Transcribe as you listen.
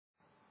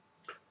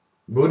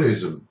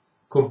Buddhism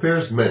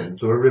compares men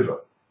to a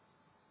river.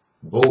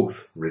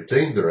 Both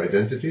retain their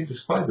identity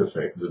despite the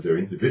fact that their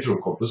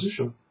individual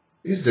composition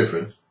is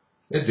different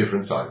at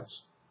different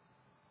times.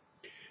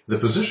 The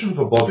position of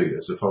a body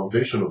as the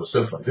foundation of a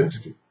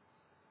self-identity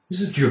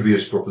is a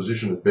dubious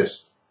proposition at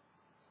best.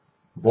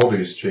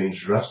 Bodies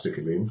change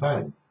drastically in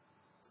time.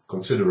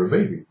 Consider a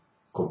baby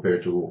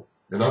compared to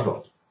an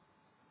adult.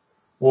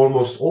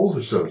 Almost all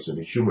the cells in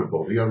a human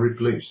body are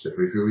replaced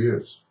every few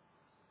years.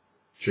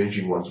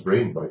 Changing one's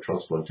brain by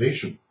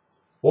transplantation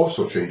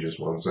also changes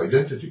one's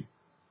identity,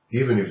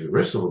 even if the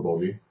rest of the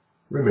body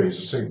remains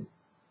the same.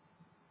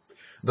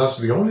 Thus,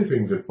 the only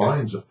thing that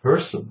binds a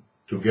person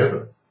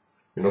together,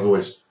 in other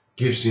words,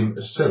 gives him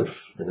a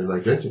self and an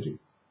identity,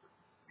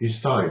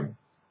 is time,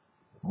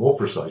 more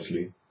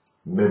precisely,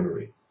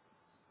 memory.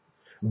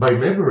 By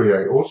memory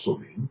I also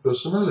mean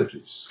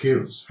personalities,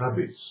 skills,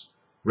 habits,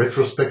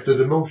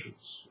 retrospected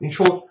emotions, in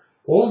short,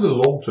 all the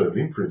long-term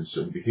imprints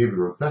and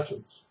behavioural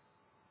patterns.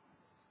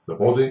 The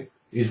body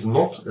is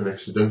not an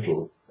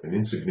accidental and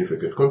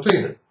insignificant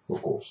container,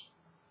 of course.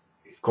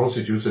 It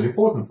constitutes an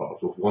important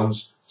part of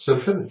one's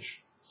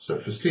self-image,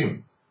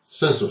 self-esteem,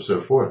 sense of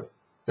self-worth,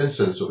 and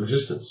sense of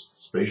existence,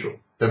 spatial,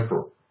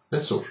 temporal,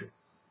 and social.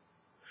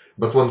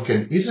 But one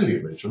can easily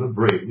imagine a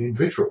brain in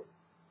vitro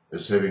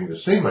as having the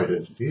same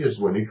identity as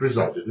when it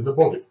resided in a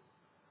body.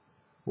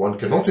 One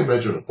cannot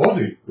imagine a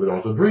body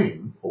without a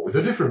brain, or with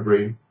a different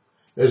brain,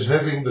 as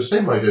having the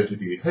same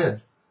identity it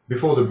had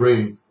before the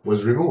brain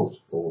was removed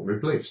or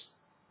replaced.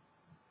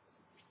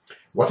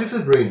 What if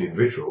the brain in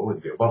vitro, in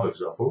the above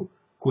example,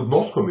 could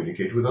not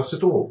communicate with us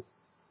at all?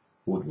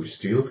 Would we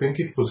still think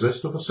it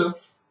possessed of a self?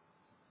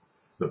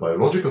 The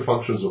biological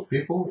functions of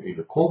people in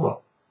a coma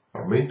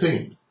are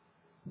maintained,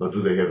 but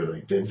do they have an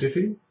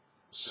identity,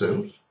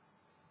 self?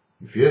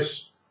 If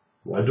yes,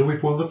 why do we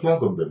pull the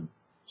plug on them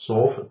so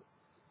often?